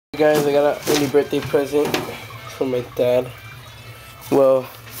guys, I got an early birthday present from my dad. Well,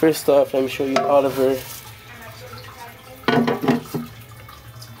 first off, let me show you Oliver.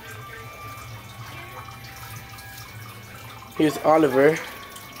 Here's Oliver.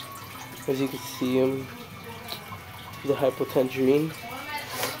 As you can see him, the hypo tangerine.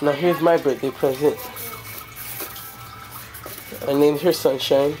 Now here's my birthday present. I named her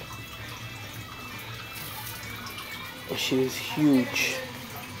Sunshine. And she is huge.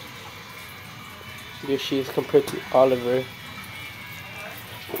 There she is compared to Oliver.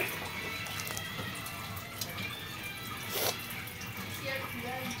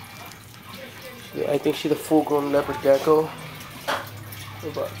 Yeah, I think she's a full-grown leopard gecko.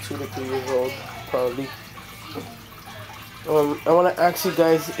 About 2 to 3 years old, probably. I want to ask you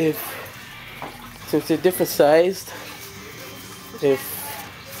guys if, since they're different sized, if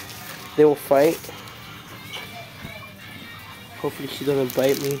they will fight. Hopefully she doesn't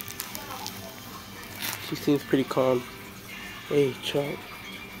bite me. She seems pretty calm. Hey, chomp.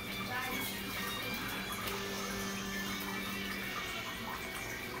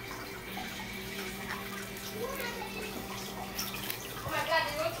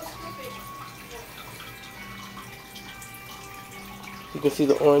 You can see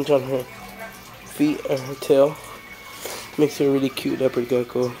the orange on her feet and her tail. Makes her a really cute leopard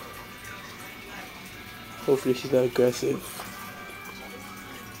gecko. Hopefully she's not aggressive.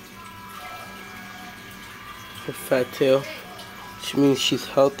 Her fat tail, which means she's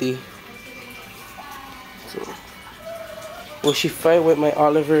healthy. So, will she fight with my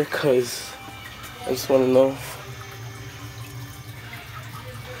Oliver? Cause I just want to know.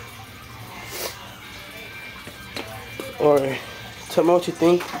 Or tell me what you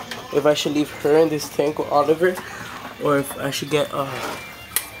think. If I should leave her in this tank with Oliver, or if I should get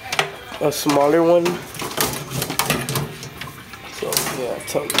a smaller one. So yeah,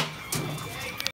 tell me.